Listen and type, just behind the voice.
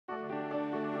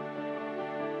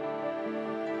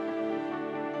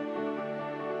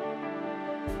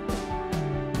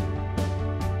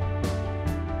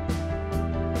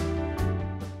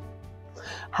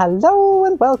Hello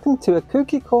and welcome to a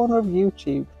kooky corner of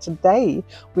YouTube. Today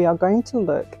we are going to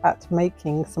look at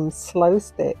making some slow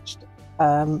stitched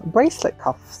bracelet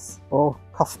cuffs, or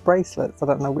cuff bracelets. I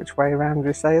don't know which way around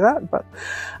you say that, but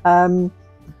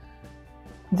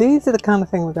these are the kind of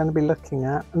thing we're going to be looking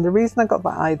at. And the reason I got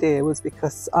that idea was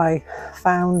because I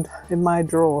found in my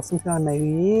drawer something I made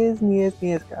years and years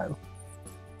ago,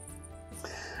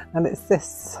 and it's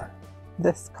this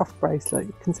cuff bracelet.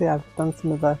 You can see I've done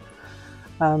some of the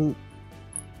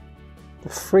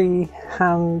free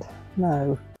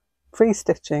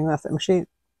stitching, that's it,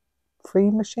 free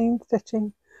machine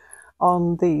stitching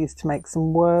on these to make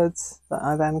some words that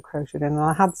I then crocheted in. And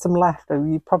I had some left,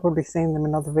 you've probably seen them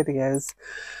in other videos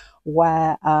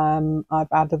where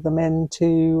I've added them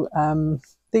into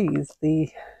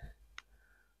the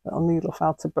little needle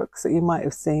felted books that you might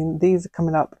have seen. These are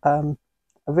coming up,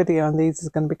 a video on these is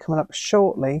going to be coming up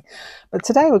shortly, but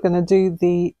today we're going to do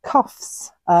the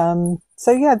cuffs.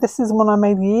 So yeah, this is one I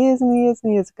made years and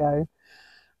years ago,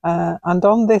 and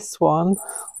on this one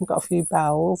I've got a few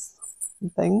bells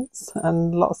and things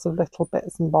and lots of little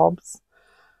bits and bobs,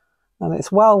 and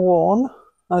it's well worn,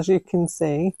 as you can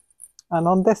see. And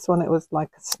on this one it was like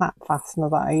a snap fastener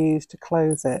that I used to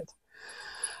close it.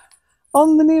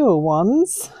 On the newer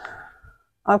ones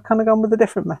I've kind of gone with a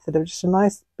different method of just a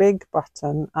nice big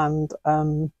button, and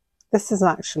this is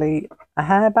actually a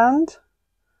hairband.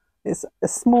 It's a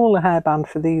smaller hairband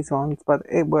for these ones, but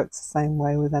it works the same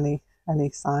way with any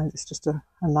size. It's just a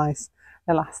nice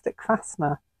elastic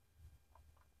fastener.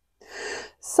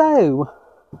 So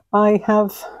I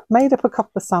have made up a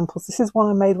couple of samples. This is one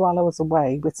I made while I was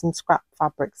away with some scrap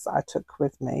fabrics that I took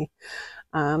with me.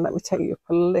 And let me take you up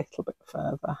a little bit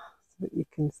further so that you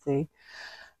can see.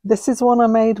 This is one I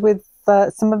made with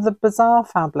some of the Bazaar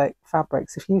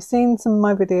fabrics. If you've seen some of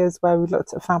my videos where we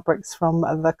looked at fabrics from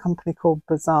the company called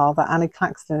Bazaar that Annie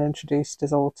Claxton introduced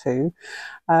us all to,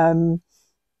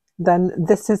 then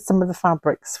this is some of the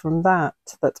fabrics from that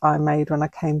I made when I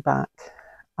came back.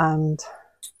 And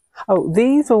oh,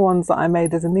 these are ones that I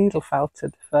made as a needle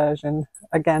felted version,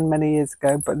 again many years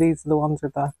ago, but these are the ones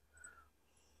with the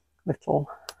little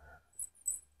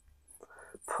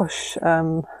push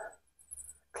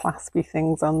claspy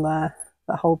things on there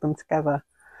that hold them together.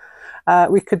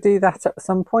 We could do that at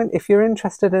some point. If you're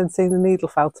interested in seeing the needle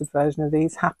felted version of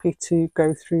these, happy to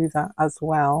go through that as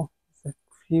well. There's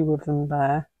a few of them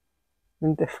there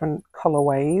in different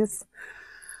colorways.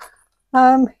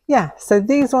 Yeah, so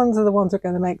these ones are the ones we're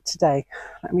going to make today.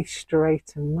 Let me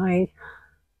straighten my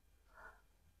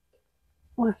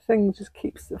thing, just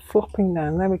keeps flopping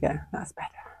down. There we go, that's better.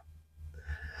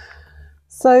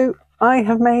 So I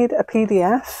have made a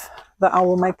PDF that I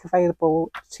will make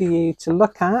available to you to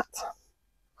look at,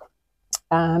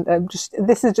 and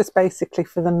this is just basically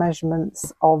for the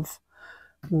measurements of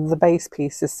the base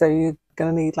pieces. So you're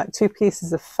going to need like 2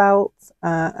 pieces of felt,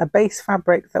 a base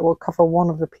fabric that will cover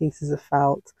one of the pieces of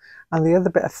felt, and the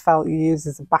other bit of felt you use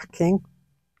as a backing.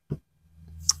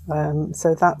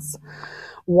 So that's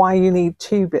why you need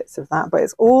 2 bits of that, but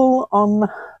it's all on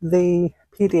the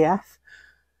PDF.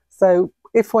 So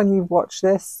if when you've watched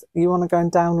this you want to go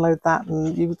and download that,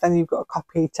 and then you've got a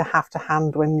copy to have to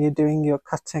hand when you're doing your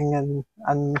cutting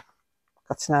and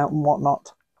cutting out and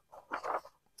whatnot.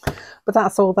 But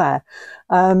that's all there.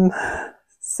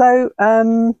 So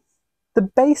the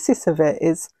basis of it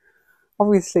is,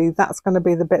 obviously that's going to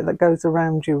be the bit that goes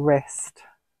around your wrist.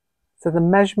 So the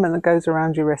measurement that goes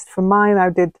around your wrist. For mine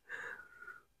I did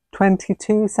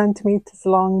 22 centimeters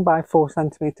long by 4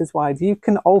 centimeters wide. You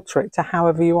can alter it to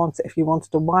however you want it. If you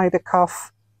wanted a wider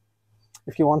cuff,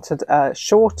 if you wanted a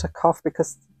shorter cuff,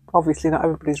 because obviously not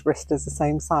everybody's wrist is the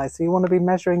same size. So you want to be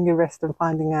measuring your wrist and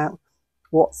finding out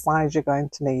what size you're going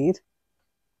to need.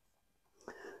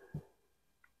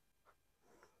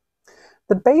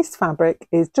 The base fabric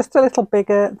is just a little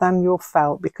bigger than your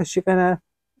felt, because you're going to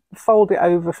fold it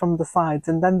over from the sides,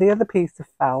 and then the other piece of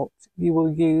felt you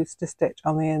will use to stitch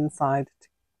on the inside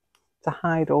to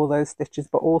hide all those stitches,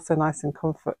 but also nice and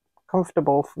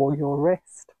comfortable for your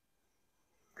wrist.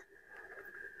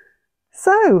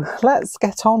 So let's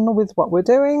get on with what we're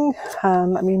doing,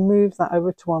 and let me move that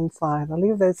over to one side. I'll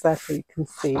leave those there so you can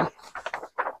see.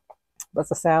 But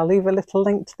as I say, I'll leave a little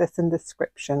link to this in the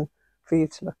description for you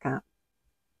to look at.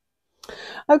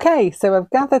 Okay, so I've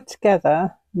gathered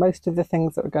together most of the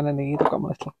things that we're going to need. I've got my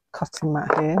little cutting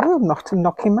mat here. Oh, I'm not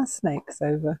knocking my snakes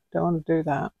over. Don't want to do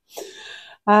that.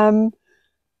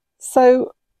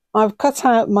 So I've cut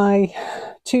out my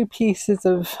 2 pieces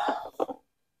of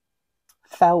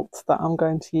felt that I'm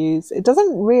going to use. It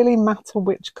doesn't really matter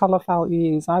which colour felt you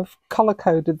use. I've colour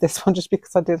coded this one just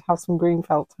because I did have some green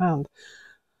felt to hand.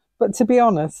 But to be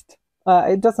honest,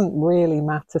 it doesn't really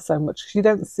matter so much because you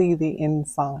don't see the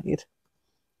inside.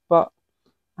 But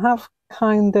I have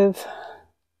kind of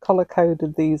colour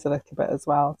coded these a little bit as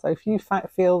well. So if you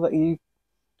feel that you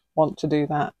want to do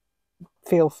that,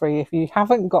 feel free. If you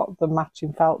haven't got the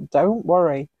matching felt, don't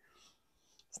worry.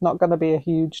 It's not going to be a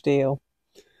huge deal.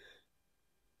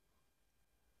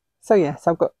 So yes,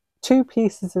 I've got 2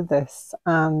 pieces of this,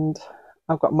 and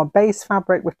I've got my base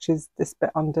fabric, which is this bit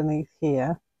underneath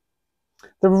here.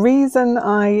 The reason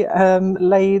I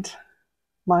laid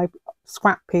my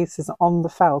scrap pieces on the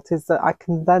felt is that I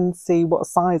can then see what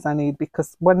size I need,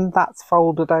 because when that's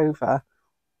folded over,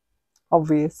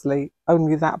 obviously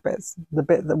only that bit's the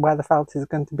bit that where the felt is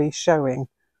going to be showing,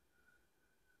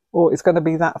 or it's going to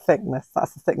be that thickness.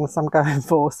 That's the thickness I'm going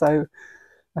for. So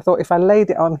I thought if I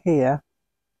laid it on here,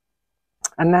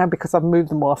 and now because I've moved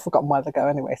them all, I've forgotten where they go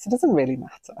anyway, so it doesn't really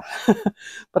matter.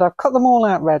 But I've cut them all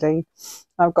out ready.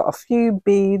 I've got a few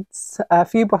beads, a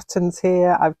few buttons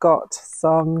here. I've got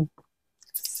some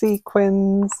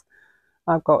sequins.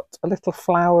 I've got a little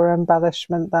flower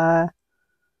embellishment there.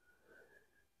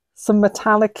 Some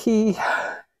metallic-y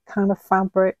kind of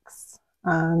fabrics.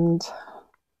 And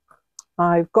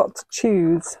I've got to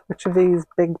choose which of these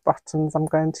big buttons I'm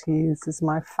going to use as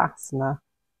my fastener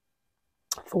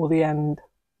for the end,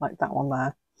 like that one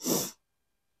there.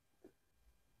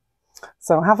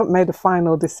 So I haven't made a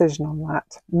final decision on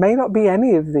that. May not be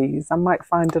any of these. I might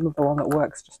find another one that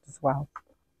works just as well.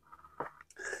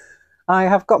 I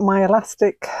have got my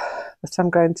elastic that I'm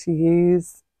going to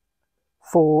use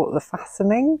for the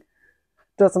fastening.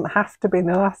 Doesn't have to be an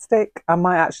elastic. I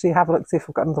might actually have a look, see if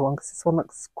I've got another one, because this one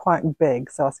looks quite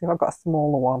big. So I'll see if I've got a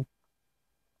smaller one.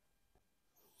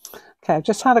 Okay, I've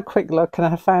just had a quick look and I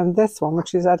have found this one,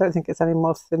 which is, I don't think it's any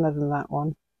more thinner than that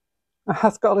one. It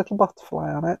has got a little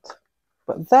butterfly on it.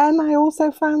 But then I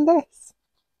also found this.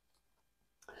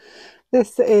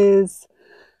 This is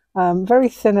very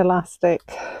thin elastic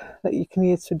that you can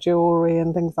use for jewellery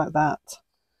and things like that.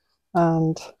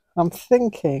 And I'm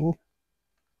thinking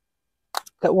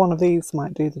that one of these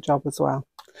might do the job as well.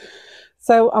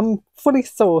 So I'm fully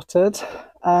sorted.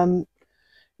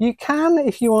 You can,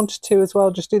 if you wanted to as well,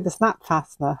 just do the snap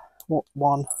fastener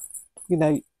one, you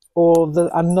know, or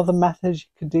another method, you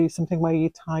could do something where you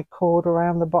tie cord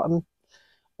around the bottom.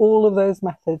 All of those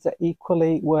methods are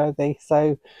equally worthy.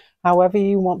 So however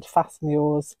you want to fasten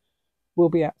yours will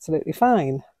be absolutely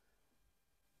fine.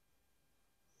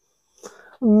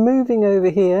 Moving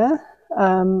over here,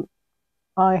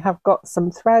 I have got some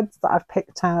threads that I've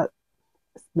picked out.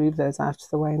 Let's move those out of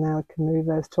the way now. I can move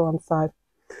those to one side.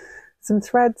 Some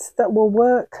threads that will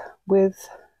work with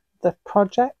the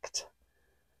project,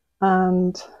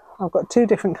 and I've got 2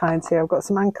 different kinds here. I've got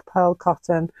some anchor pearl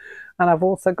cotton, and I've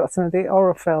also got some of the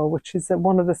Aurifil, which is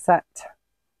one of the set,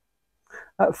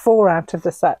 4 out of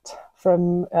the set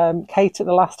from Kate at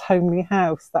the Last Homely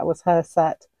House. That was her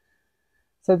set.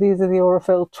 So these are the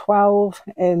Aurifil 12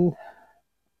 in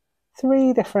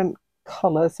 3 different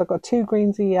colours. So I've got 2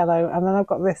 greens, a yellow, and then I've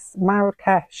got this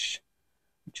Marrakesh,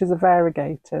 which is a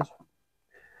variegated.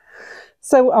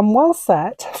 So I'm well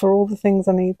set for all the things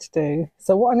I need to do.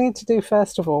 So what I need to do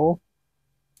first of all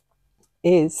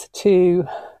is to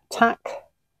tack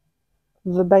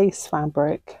the base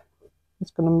fabric. I'm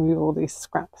just going to move all these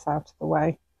scraps out of the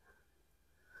way.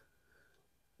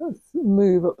 Let's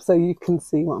move up so you can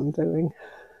see what I'm doing.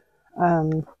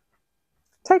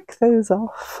 Take those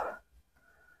off.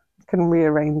 I can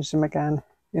rearrange them again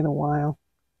in a while.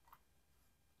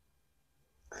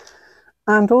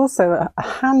 And also a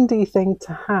handy thing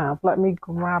to have, let me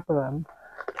grab them,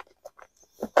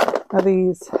 are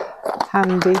these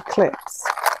handy clips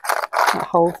that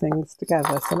hold things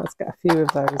together. So let's get a few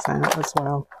of those out as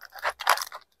well.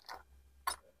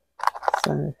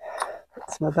 So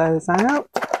get some of those out.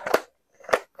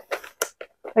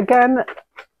 Again,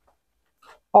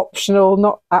 optional,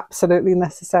 not absolutely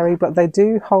necessary, but they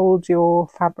do hold your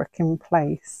fabric in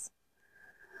place.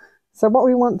 So what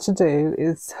we want to do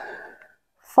is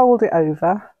fold it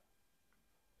over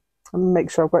and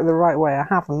make sure I've got it the right way. I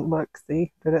haven't, look,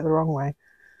 see, did it the wrong way.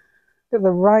 Get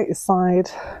the right side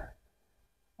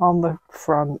on the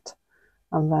front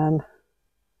and then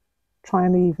try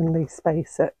and evenly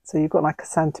space it. So you've got like a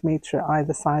centimetre at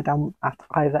either side and at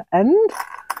either end.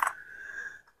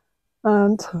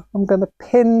 And I'm going to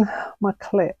pin my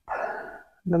clip.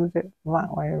 I'm going to do it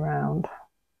that way around,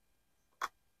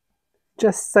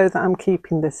 just so that I'm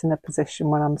keeping this in a position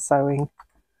when I'm sewing.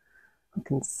 You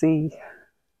can see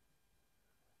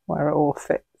where it all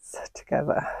fits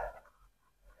together.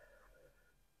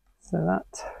 So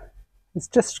that is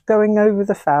just going over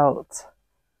the felt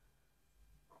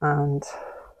and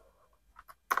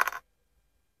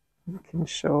Making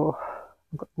sure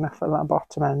I've got enough at that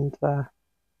bottom end there.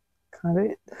 Kind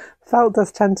of, felt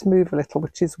does tend to move a little,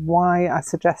 which is why I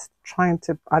suggest trying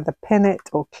to either pin it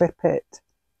or clip it,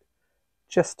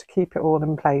 just to keep it all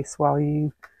in place while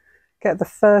you get the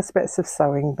first bits of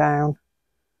sewing down.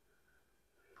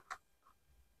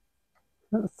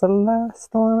 That's the last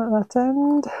one at that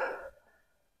end.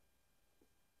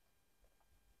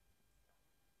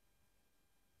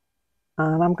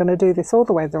 And I'm going to do this all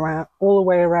the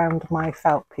way around my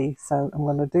felt piece. So I'm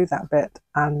going to do that bit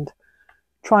and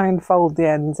try and fold the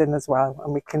ends in as well,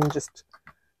 and we can just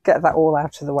get that all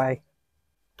out of the way.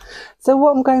 So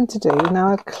what I'm going to do, now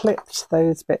I've clipped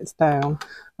those bits down,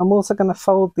 I'm also going to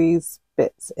fold these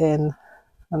bits in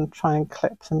and try and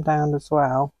clip them down as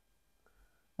well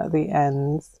at the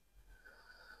ends,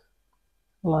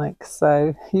 like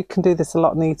so. You can do this a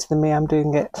lot neater than me. I'm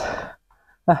doing it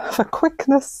for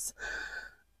quickness.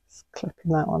 Just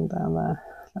clipping that one down there.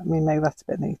 Let me make that a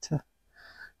bit neater.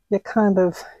 You're kind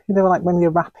of, you know, like when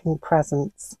you're wrapping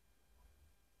presents,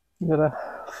 you've got to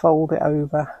fold it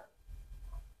over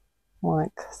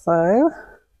like so.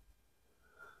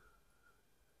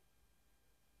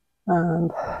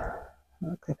 And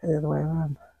I'll clip it the other way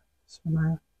around. So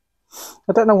now,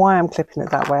 I don't know why I'm clipping it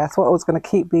that way. I thought I was going to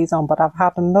keep these on, but I've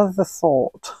had another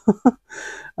thought.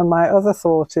 And my other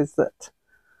thought is that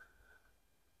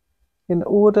in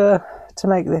order to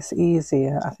make this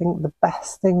easier, I think the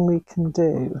best thing we can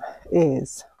do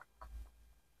is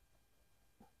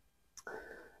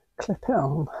clip it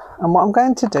on. And what I'm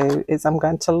going to do is I'm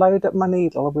going to load up my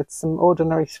needle with some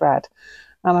ordinary thread,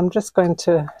 and I'm just going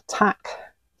to tack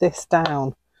this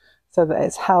down so that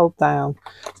it's held down.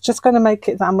 It's just going to make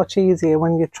it that much easier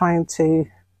when you're trying to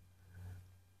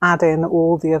add in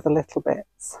all the other little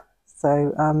bits.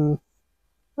 So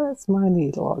where's my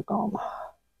needle gone?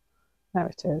 There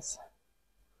it is.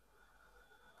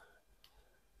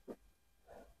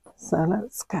 So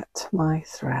let's get my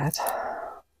thread,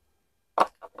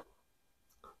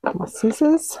 my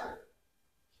scissors,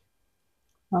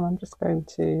 and I'm just going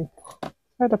to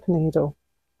thread up a needle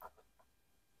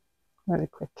really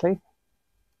quickly.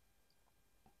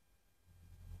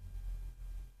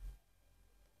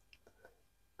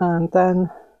 And then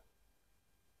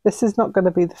this is not going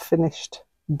to be the finished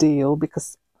deal,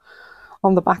 because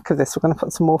on the back of this we're going to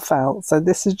put some more felt. So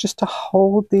this is just to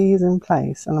hold these in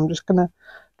place, and I'm just going to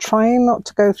try not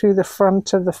to go through the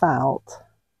front of the felt,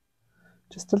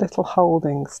 just a little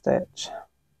holding stitch.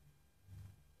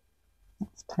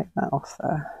 Let's take that off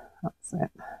there. That's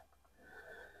it.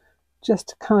 Just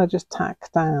to kind of just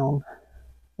tack down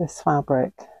this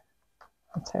fabric.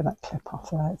 I'll take that clip off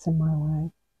there, it's in my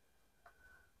way.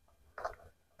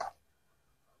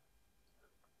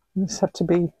 You just have to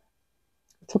be a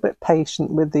little bit patient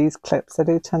with these clips. They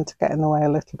do tend to get in the way a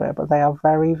little bit, but they are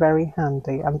very, very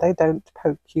handy, and they don't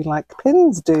poke you like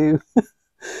pins do. You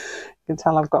can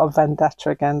tell I've got a vendetta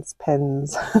against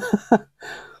pins.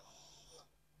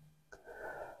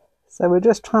 So we're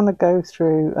just trying to go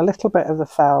through a little bit of the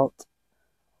felt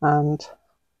and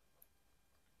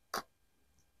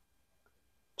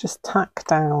just tack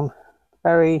down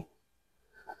very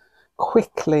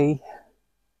quickly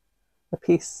the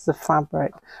pieces of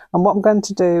fabric. And what I'm going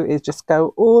to do is just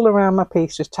go all around my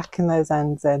piece, just tacking those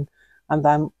ends in, and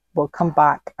then we'll come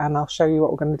back and I'll show you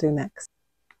what we're going to do next.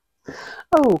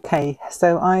 Okay,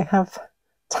 so I have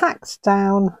tacked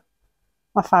down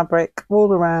my fabric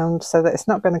all around so that it's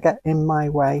not going to get in my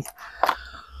way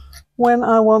when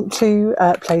I want to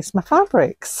place my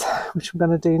fabrics, which I'm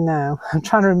going to do now. I'm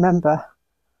trying to remember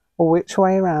which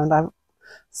way around. I've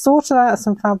sorted out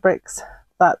some fabrics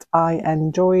that I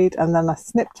enjoyed, and then I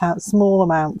snipped out small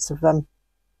amounts of them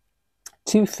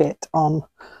to fit on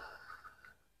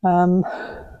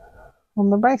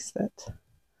the bracelet.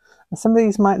 And some of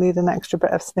these might need an extra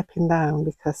bit of snipping down,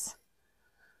 because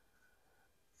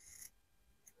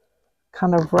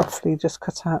kind of roughly just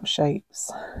cut out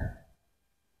shapes.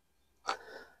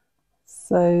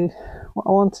 So what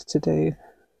I wanted to do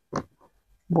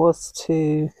was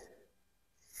to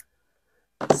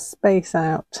space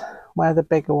out where the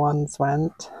bigger ones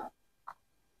went.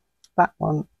 That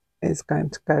one is going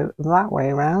to go that way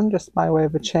around, just by way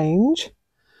of a change.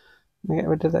 Let me get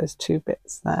rid of those two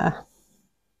bits there.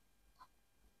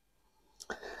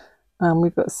 And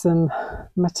we've got some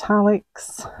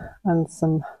metallics and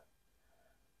some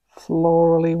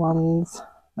florally ones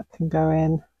that can go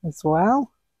in as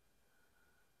well.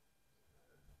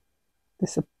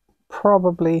 This is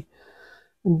probably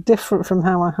different from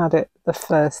how I had it the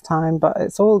first time, but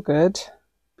it's all good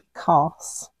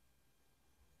because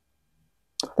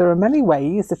there are many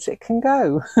ways that it can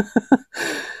go.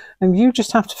 And you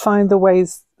just have to find the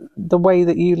ways the way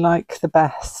that you like the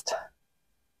best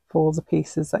for the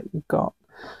pieces that you've got.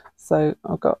 So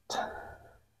I've got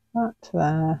that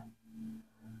there,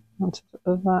 and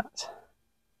that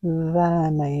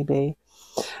there maybe.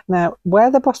 Now where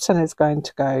the button is going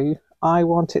to go, I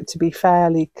want it to be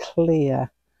fairly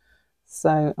clear.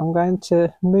 So I'm going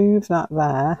to move that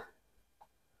there,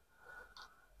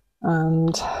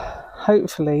 and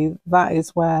hopefully that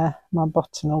is where my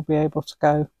button will be able to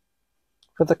go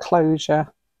for the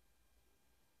closure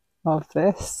of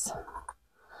this.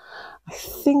 I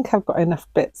think I've got enough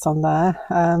bits on there.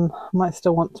 I might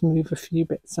still want to move a few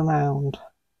bits around.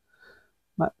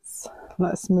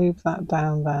 Let's move that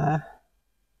down there,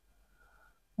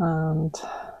 and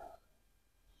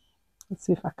let's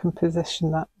see if I can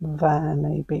position that there,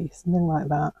 maybe something like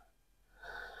that.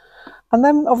 And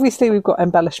then obviously we've got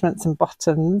embellishments and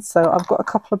buttons. So I've got a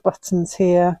couple of buttons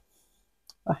here.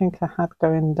 I think I had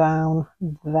going down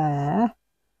there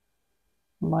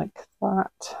like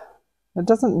that. It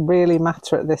doesn't really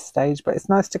matter at this stage, but it's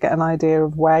nice to get an idea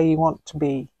of where you want to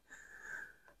be.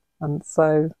 And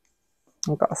so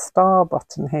I've got a star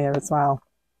button here as well,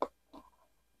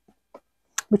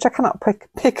 which I cannot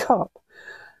pick up.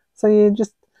 So you're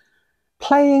just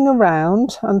playing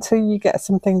around until you get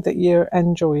something that you're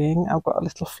enjoying. I've got a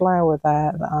little flower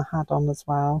there that I had on as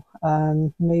well.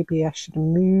 Maybe I should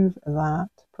move that,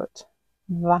 put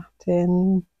that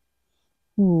in.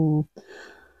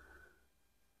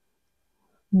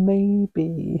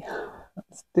 Maybe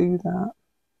let's do that.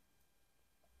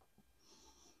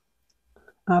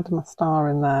 Add my star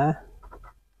in there.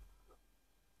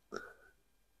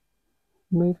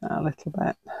 Move that a little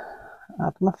bit.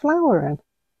 Add my flower in.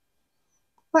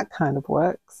 That kind of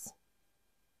works.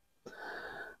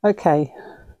 Okay,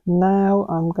 now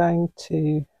I'm going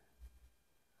to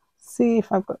see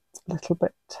if I've got a little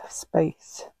bit of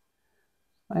space.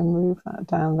 I move that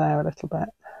down there a little bit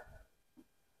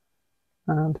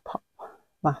and pop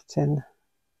that in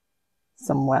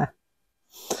somewhere.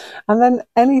 And then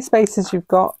any spaces you've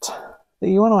got that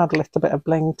you want to add a little bit of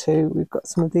bling to, we've got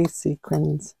some of these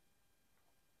sequins.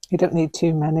 You don't need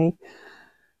too many.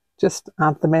 Just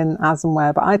add them in as and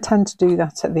where, but I tend to do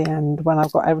that at the end when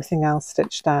I've got everything else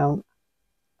stitched down.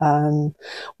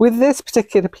 With this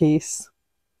particular piece,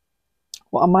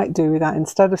 what I might do with that,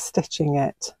 instead of stitching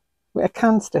it, I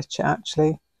can stitch it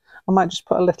actually, I might just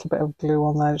put a little bit of glue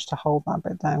on there just to hold that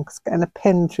bit down, because getting a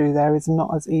pin through there is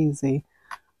not as easy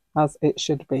as it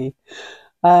should be.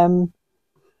 But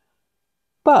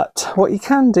what you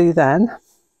can do then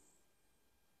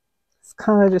is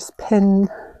kind of just pin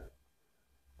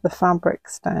the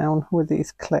fabrics down with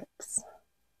these clips.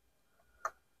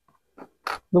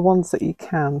 The ones that you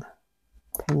can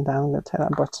pin down. I'm going to take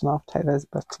that button off, take those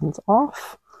buttons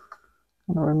off.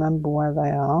 I'm going to remember where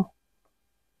they are.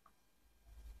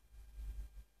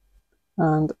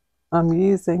 And I'm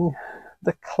using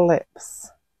the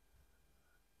clips.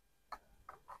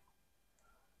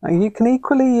 Now you can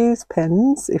equally use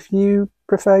pins. If you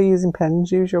prefer using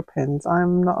pins, use your pins.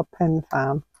 I'm not a pin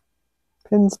fan.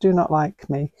 Pins do not like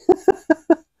me.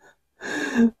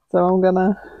 So I'm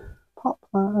gonna pop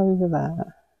that over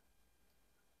there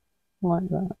like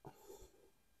that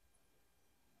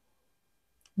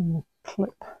and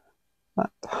clip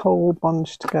that whole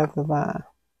bunch together there.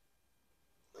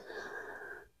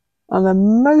 And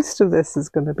then most of this is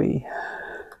going to be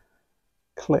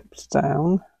clipped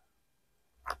down.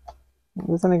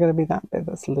 There's only going to be that bit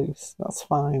that's loose. That's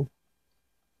fine.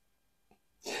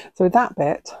 So with that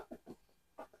bit,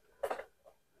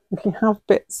 if you have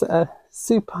bits that are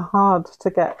super hard to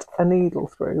get a needle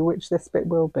through, which this bit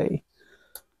will be,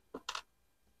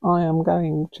 I am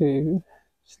going to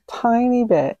just a tiny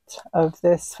bit of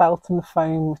this felt and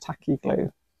foam tacky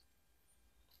glue.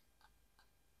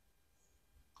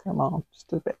 Come on,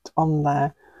 just a bit on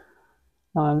there.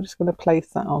 And I'm just going to place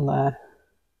that on there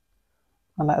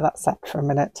and let that set for a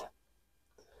minute.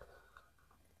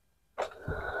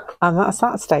 And that's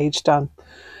that stage done.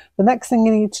 The next thing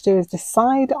you need to do is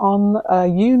decide on a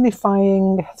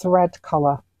unifying thread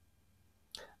colour.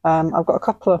 I've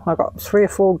got 3 or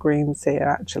 4 greens here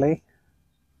actually.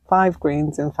 5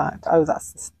 greens in fact. Oh,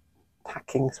 that's the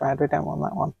tacking thread, we don't want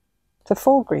that one. So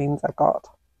 4 greens I've got.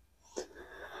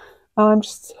 And I'm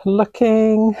just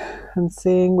looking and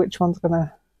seeing which one's going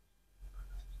to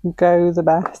go the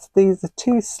best. These are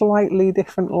 2 slightly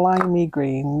different limey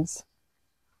greens.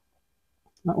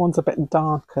 That one's a bit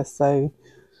darker, so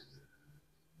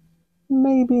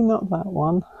maybe not that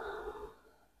one.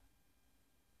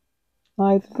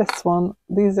 Either this one.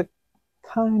 These are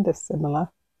kind of similar.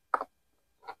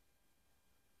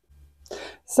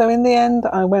 So in the end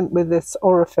I went with this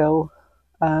Aurifil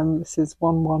This is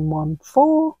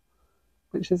 1114,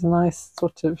 which is a nice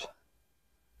sort of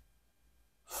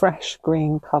fresh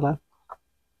green colour.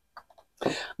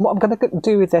 What I'm going to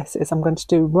do with this is I'm going to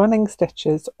do running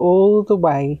stitches all the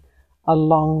way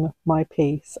along my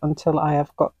piece until I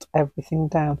have got everything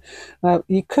down. Now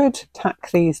you could tack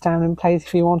these down in place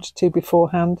if you wanted to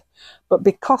beforehand, but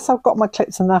because I've got my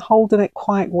clips and they're holding it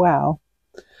quite well,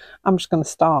 I'm just going to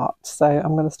start. So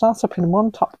I'm going to start up in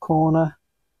one top corner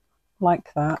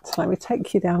like that. Let me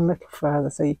take you down a little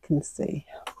further so you can see.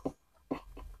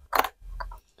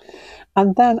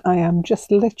 And then I am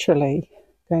just literally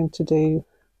going to do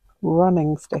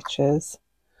running stitches,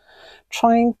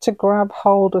 trying to grab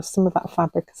hold of some of that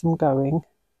fabric as I'm going.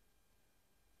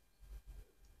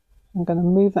 I'm going to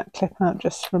move that clip out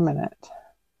just for a minute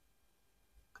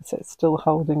because it's still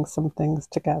holding some things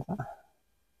together.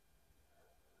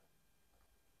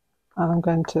 And I'm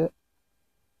going to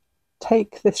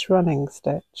take this running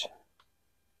stitch.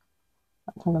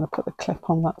 I'm going to put the clip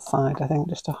on that side, I think,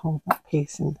 just to hold that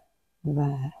piece in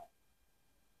there.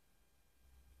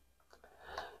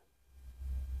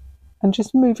 And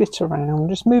just move it around,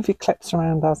 just move your clips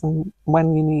around as and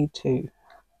when you need to.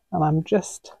 And I'm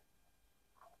just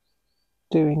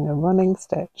doing a running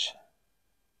stitch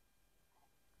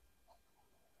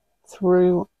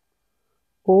through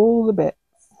all the bits,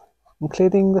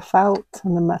 including the felt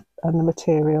and the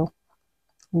material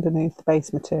underneath the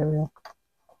base material.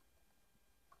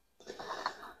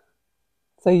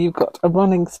 So you've got a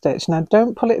running stitch. Now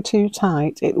don't pull it too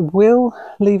tight. It will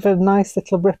leave a nice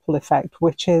little ripple effect,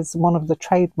 which is one of the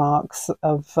trademarks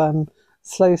of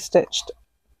slow stitched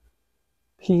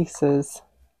pieces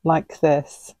like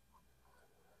this.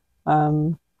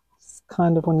 It's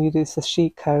kind of when you do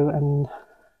sashiko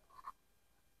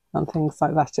and things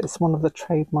like that, it's one of the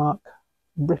trademark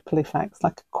ripple effects,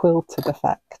 like a quilted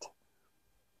effect,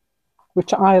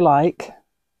 which I like.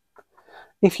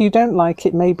 If you don't like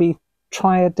it, maybe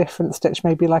try a different stitch,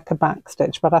 maybe like a back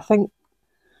stitch, but I think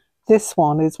this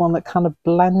one is one that kind of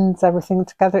blends everything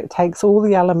together. It takes all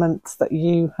the elements that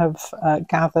you have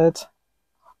gathered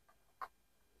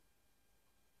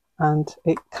and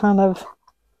it kind of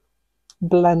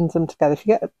blends them together. If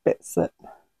you get bits that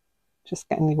just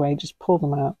get in the way, just pull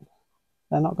them out.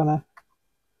 They're not going to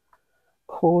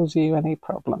cause you any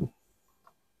problem.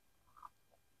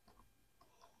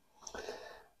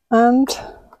 And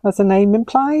as the name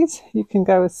implies, you can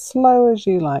go as slow as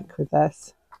you like with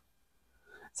this.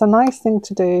 It's a nice thing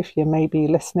to do if you're maybe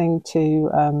listening to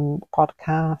a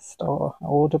podcast or an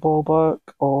Audible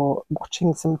book or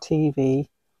watching some TV.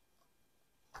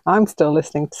 I'm still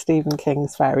listening to Stephen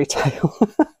King's fairy tale.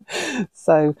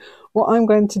 So what I'm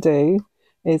going to do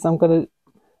is I'm going to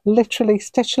literally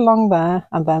stitch along there,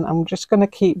 and then I'm just going to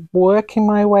keep working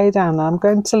my way down. I'm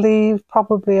going to leave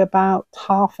probably about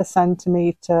 1/2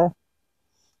 centimetre,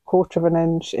 1/4 of an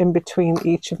inch in between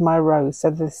each of my rows, so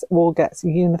this all gets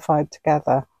unified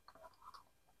together.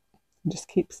 And just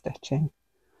keep stitching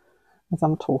as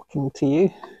I'm talking to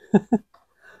you.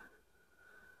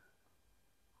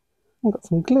 I've got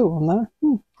some glue on there.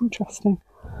 Interesting.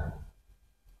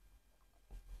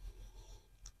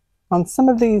 And some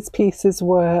of these pieces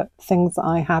were things that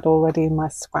I had already in my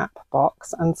scrap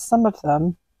box, and some of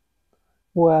them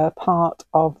were part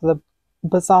of the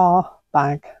bazaar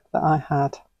bag that I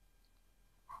had.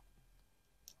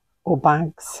 Or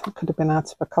bags. It could have been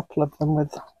out of a couple of them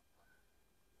with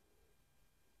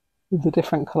the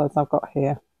different colours I've got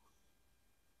here.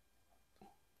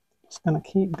 Just going to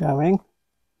keep going.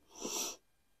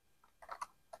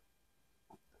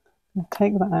 I'll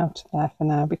take that out of there for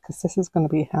now because this is going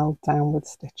to be held down with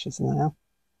stitches now.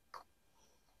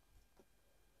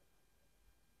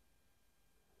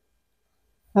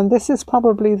 And this is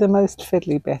probably the most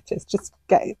fiddly bit. It's just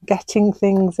getting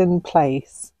things in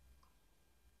place.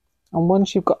 And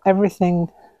once you've got everything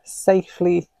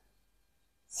safely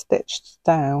stitched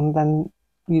down, then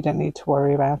you don't need to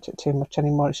worry about it too much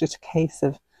anymore. It's just a case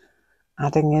of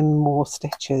adding in more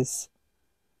stitches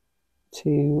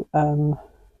to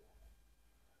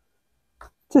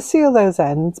seal those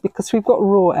ends, because we've got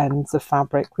raw ends of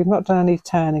fabric. We've not done any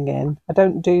turning in. I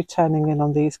don't do turning in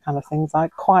on these kind of things. I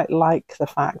quite like the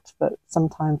fact that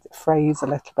sometimes it frays a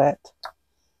little bit.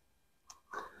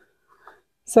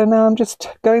 So now I'm just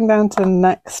going down to the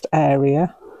next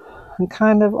area and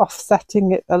kind of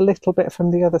offsetting it a little bit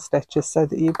from the other stitches so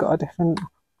that you've got a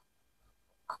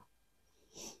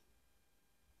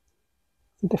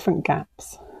different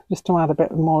gaps, just to add a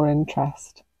bit more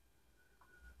interest.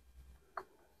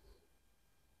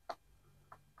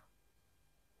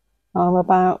 I'm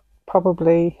about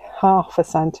probably 1/2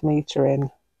 centimetre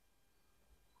in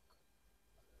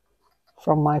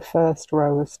from my first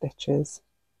row of stitches.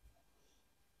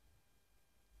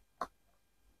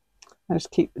 I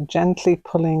just keep gently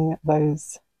pulling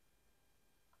those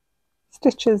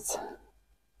stitches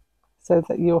so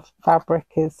that your fabric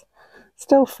is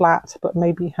still flat, but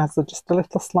maybe has just a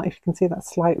little slight, if you can see that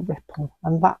slight ripple,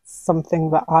 and that's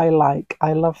something that I like.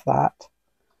 I love that.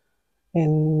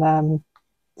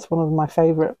 It's one of my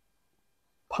favourite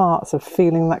parts of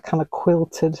feeling that kind of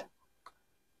quilted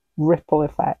ripple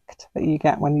effect that you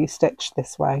get when you stitch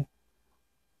this way.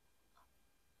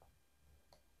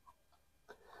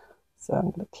 So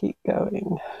I'm going to keep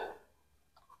going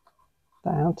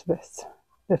down to this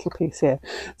little piece here.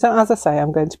 So as I say,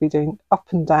 I'm going to be doing up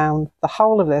and down the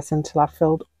whole of this until I've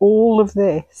filled all of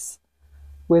this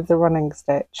with the running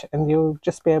stitch, and you'll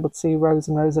just be able to see rows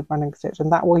and rows of running stitch,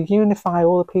 and that will unify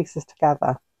all the pieces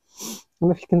together.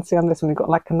 And if you can see on this one, you've got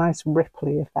like a nice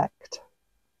ripply effect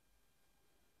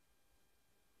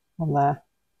on there,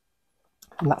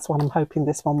 and that's what I'm hoping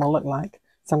this one will look like.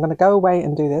 So I'm going to go away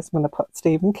and do this. I'm going to put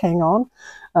Stephen King on,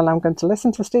 and I'm going to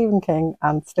listen to Stephen King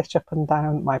and stitch up and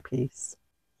down my piece.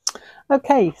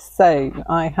 Okay, so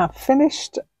I have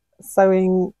finished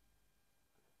sewing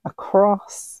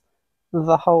across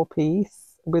the whole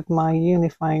piece with my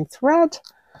unifying thread,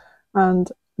 and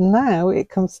now it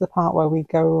comes to the part where we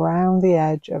go around the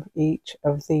edge of each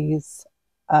of these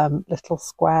little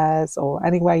squares, or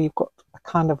anywhere you've got a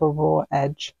kind of a raw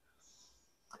edge.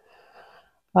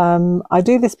 I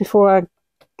do this before I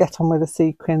get on with the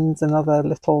sequins and other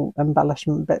little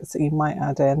embellishment bits that you might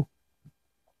add in.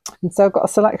 And so I've got a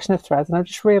selection of threads, and I've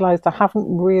just realised I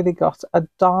haven't really got a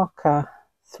darker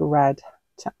thread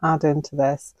to add into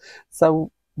this.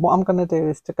 So what I'm going to do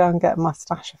is to go and get my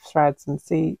stash of threads and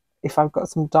see if I've got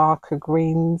some darker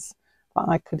greens that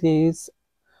I could use,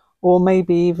 or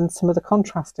maybe even some of the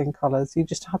contrasting colours. You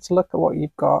just have to look at what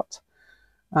you've got,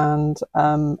 and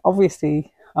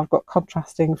obviously I've got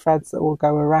contrasting threads that will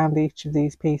go around each of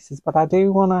these pieces, but I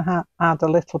do want to add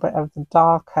a little bit of the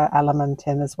darker element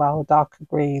in as well, darker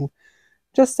green,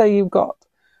 just so you've got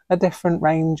a different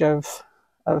range of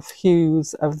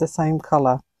hues of the same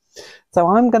colour. So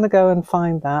I'm going to go and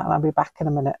find that, and I'll be back in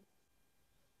a minute.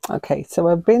 Okay, so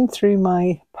I've been through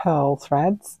my pearl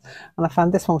threads, and I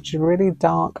found this one, which is really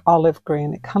dark olive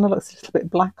green. It kind of looks a little bit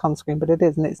black on screen, but it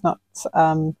isn't. It's not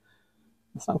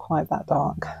quite that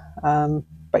dark.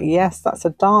 But yes, that's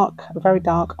a very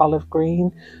dark olive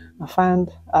green. I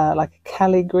found like a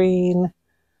Kelly green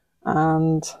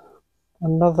and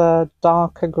another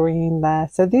darker green there.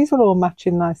 So these will all match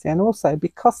in nicely. And also,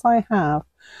 because I have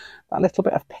that little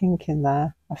bit of pink in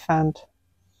there, I found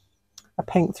a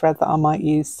pink thread that I might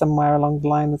use somewhere along the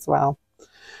line as well.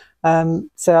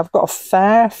 So I've got a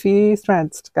fair few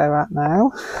threads to go at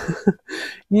now.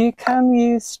 You can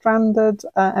use stranded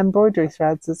embroidery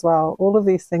threads as well. All of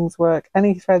these things work.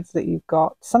 Any threads that you've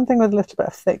got, something with a little bit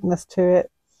of thickness to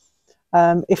it.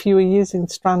 If you were using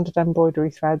stranded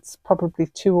embroidery threads, probably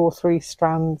 2 or 3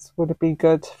 strands would be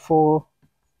good for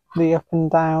the up and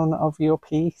down of your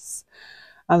piece,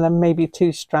 and then maybe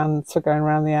 2 strands for going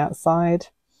around the outside.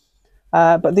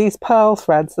 But these pearl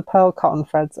threads, the pearl cotton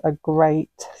threads, are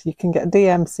great. You can get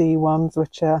DMC ones,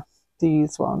 which are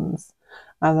these ones,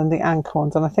 and then the anchor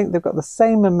ones, and I think they've got the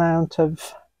same amount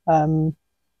of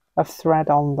thread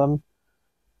on them.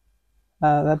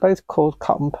 They're both called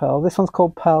cotton pearl. This one's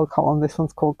called pearl cotton, this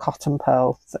one's called cotton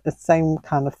pearl. It's the same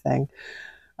kind of thing.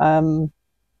 And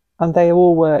they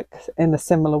all work in a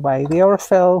similar way. The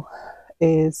Aurifil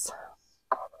is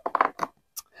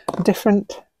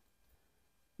different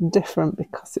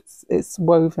because it's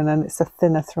woven and it's a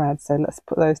thinner thread. So let's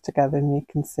put those together and you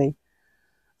can see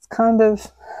it's kind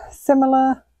of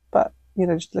similar, but you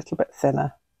know, just a little bit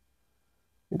thinner.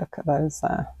 You look at those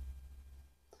there.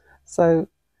 So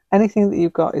anything that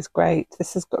you've got is great.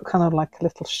 This has got kind of like a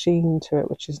little sheen to it,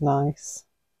 which is nice,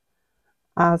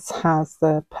 as has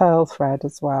the pearl thread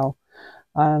as well.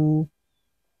 And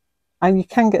you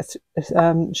can get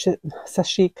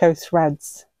sashiko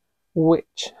threads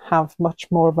which have much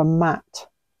more of a matte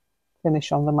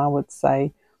finish on them, I would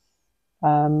say.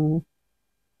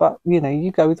 But you know,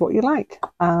 you go with what you like.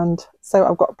 And so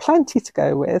I've got plenty to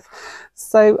go with.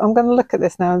 So I'm going to look at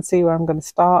this now and see where I'm going to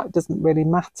start. It doesn't really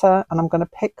matter. And I'm going to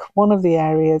pick one of the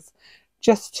areas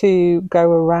just to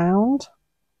go around.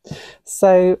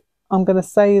 So I'm going to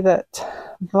say that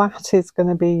is going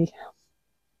to be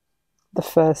the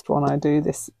first one I do,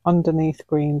 this underneath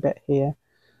green bit here.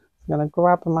 I'm going to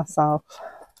grab myself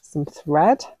some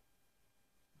thread,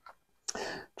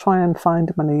 try and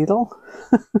find my needle,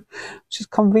 which has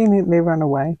conveniently run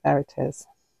away. There it is.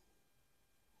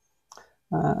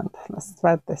 And let's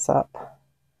thread this up.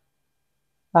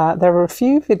 There are a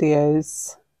few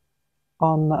videos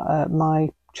on my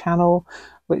channel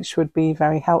which would be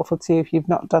very helpful to you if you've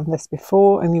not done this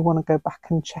before and you want to go back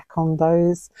and check on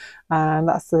those. And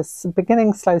that's this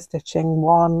beginning slow stitching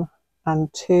 1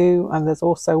 and 2, and there's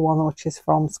also one which is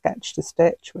from Sketch to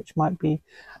Stitch, which might be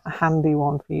a handy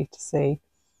one for you to see.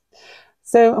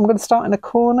 So I'm going to start in a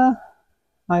corner.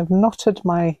 I've knotted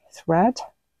my thread.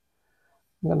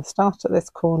 I'm going to start at this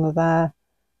corner there.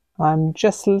 I'm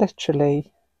just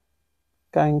literally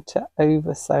going to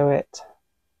over sew it.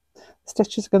 The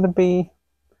stitch is going to be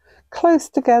close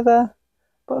together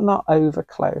but not over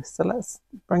close, so let's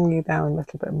bring you down a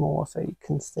little bit more so you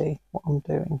can see what I'm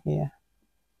doing here.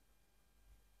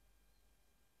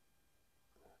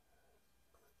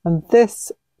 And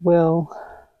this will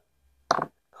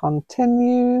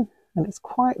continue, and it's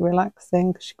quite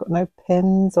relaxing because you've got no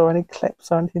pins or any clips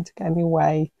or anything to get in your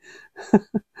way.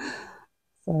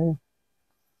 So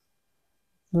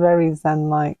very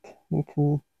zen-like. You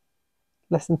can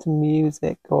listen to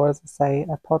music, or as I say,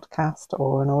 a podcast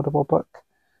or an audible book,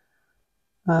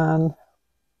 and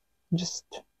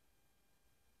just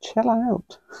chill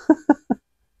out.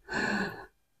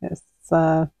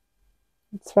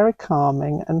 It's very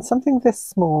calming, and something this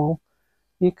small,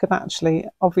 you could actually,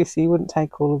 obviously you wouldn't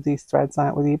take all of these threads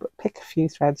out with you, but pick a few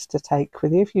threads to take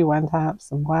with you if you went out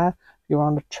somewhere, if you're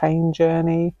on a train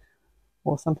journey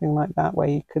or something like that, where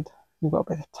you've got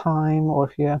a bit of time, or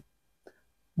if you're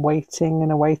waiting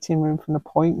in a waiting room for an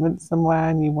appointment somewhere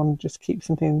and you want to just keep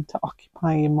something to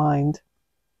occupy your mind.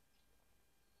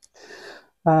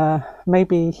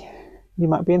 Maybe you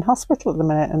might be in hospital at the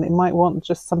minute and it might want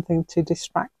just something to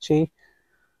distract you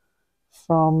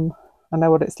from, I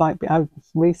know what it's like, I've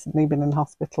recently been in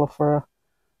hospital for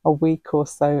a week or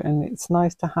so, and it's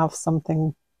nice to have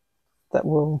something that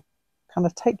will kind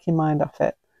of take your mind off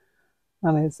it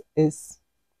and is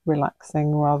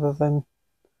relaxing rather than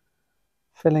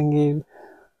filling you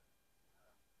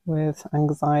with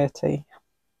anxiety.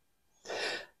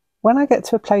 When I get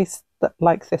to a place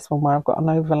like this one where I've got an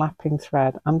overlapping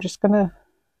thread, I'm just going to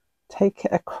take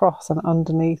it across and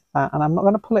underneath that, and I'm not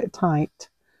going to pull it tight.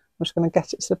 I'm just going to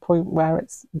get it to the point where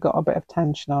it's got a bit of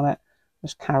tension on it.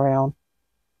 Just carry on.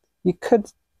 You could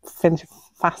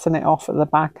fasten it off at the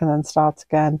back and then start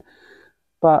again,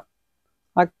 but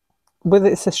with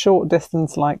it's a short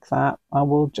distance like that, I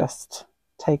will just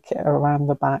take it around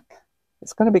the back.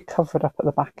 It's going to be covered up at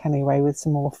the back anyway with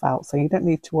some more felt, so you don't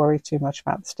need to worry too much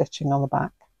about the stitching on the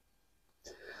back.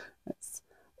 It's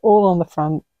all on the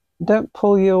front. Don't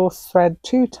pull your thread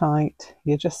too tight.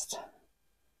 You're just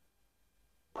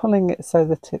pulling it so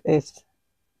that it is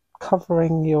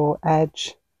covering your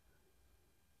edge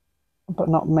but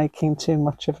not making too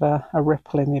much of a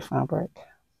ripple in your fabric.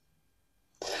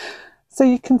 So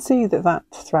you can see that that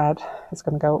thread is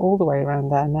going to go all the way around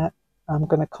there now. I'm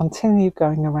going to continue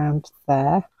going around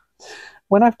there.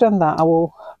 When I've done that, I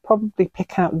will probably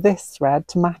pick out this thread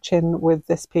to match in with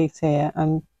this piece here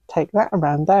and take that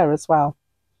around there as well.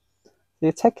 So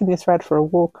you're taking your thread for a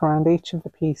walk around each of the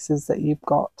pieces that you've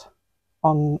got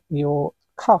on your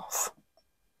cuff.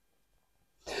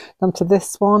 Onto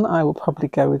this one, I will probably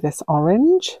go with this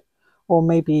orange, or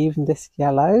maybe even this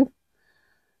yellow.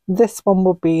 This one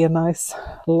will be a nice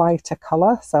lighter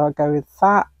colour, so I'll go with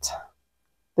that.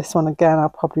 This one again, I'll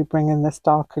probably bring in this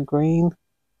darker green.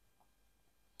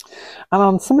 And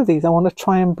on some of these, I want to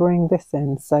try and bring this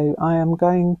in. So I am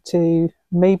going to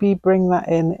maybe bring that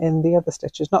in the other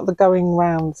stitches, not the going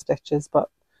round stitches, but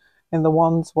in the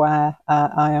ones where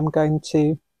I am going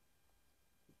to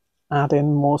add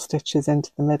in more stitches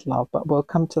into the middle of, but we'll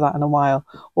come to that in a while.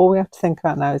 All we have to think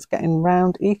about now is getting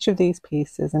round each of these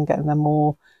pieces and getting them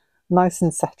all nice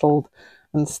and settled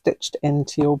and stitched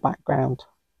into your background.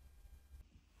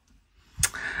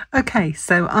 Okay,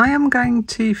 so I am going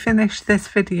to finish this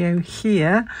video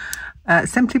here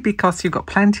simply because you've got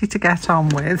plenty to get on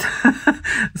with.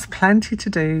 There's plenty to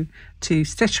do to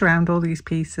stitch around all these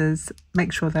pieces,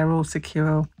 make sure they're all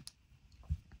secure,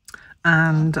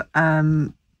 and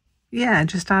yeah,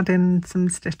 just add in some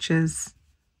stitches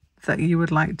that you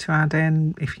would like to add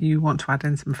in if you want to add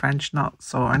in some French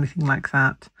knots or anything like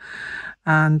that.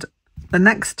 And the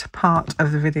next part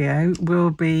of the video will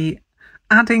be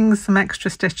adding some extra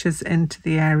stitches into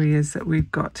the areas that we've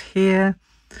got here,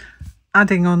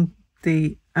 adding on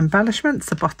the embellishments,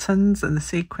 the buttons and the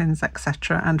sequins,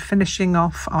 etc., and finishing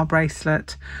off our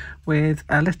bracelet with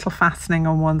a little fastening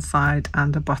on one side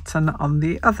and a button on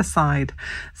the other side.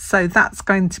 So that's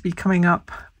going to be coming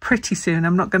up pretty soon.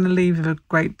 I'm not going to leave a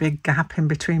great big gap in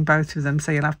between both of them,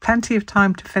 so you'll have plenty of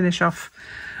time to finish off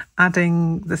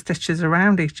adding the stitches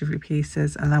around each of your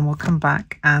pieces, and then we'll come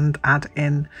back and add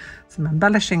in some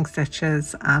embellishing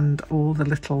stitches and all the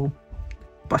little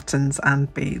buttons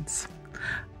and beads.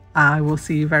 I will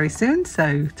see you very soon,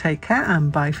 so take care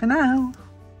and bye for now.